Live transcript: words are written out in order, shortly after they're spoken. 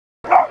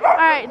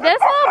Alright, this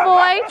little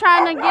boy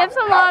trying to give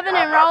some loving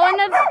and roll in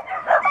the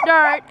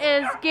dirt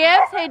is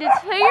Gibbs. He's a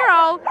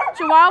 2-year-old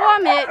chihuahua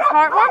mix,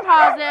 heartworm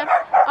positive,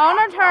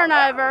 owner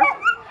turnover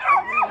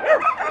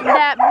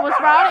that was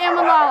brought in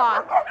with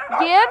Lala.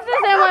 Gibbs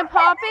is in with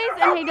puppies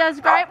and he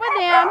does great with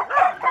them,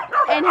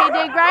 and he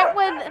did great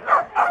with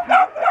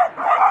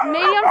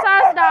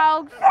medium-sized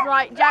dogs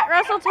like Jack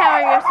Russell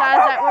Terrier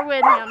size that were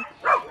with him.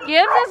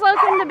 Gibbs is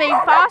looking to be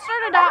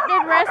fostered,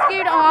 adopted,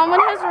 rescued along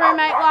with his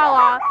roommate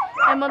Lala,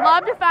 and would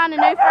love to find a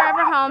new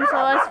forever home.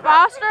 So let's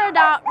foster,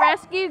 adopt,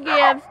 rescue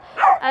Gibbs,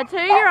 a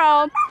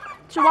 2-year-old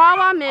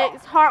chihuahua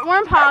mix,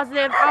 heartworm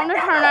positive, owner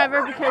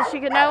turnover because she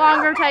could no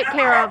longer take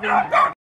care of him.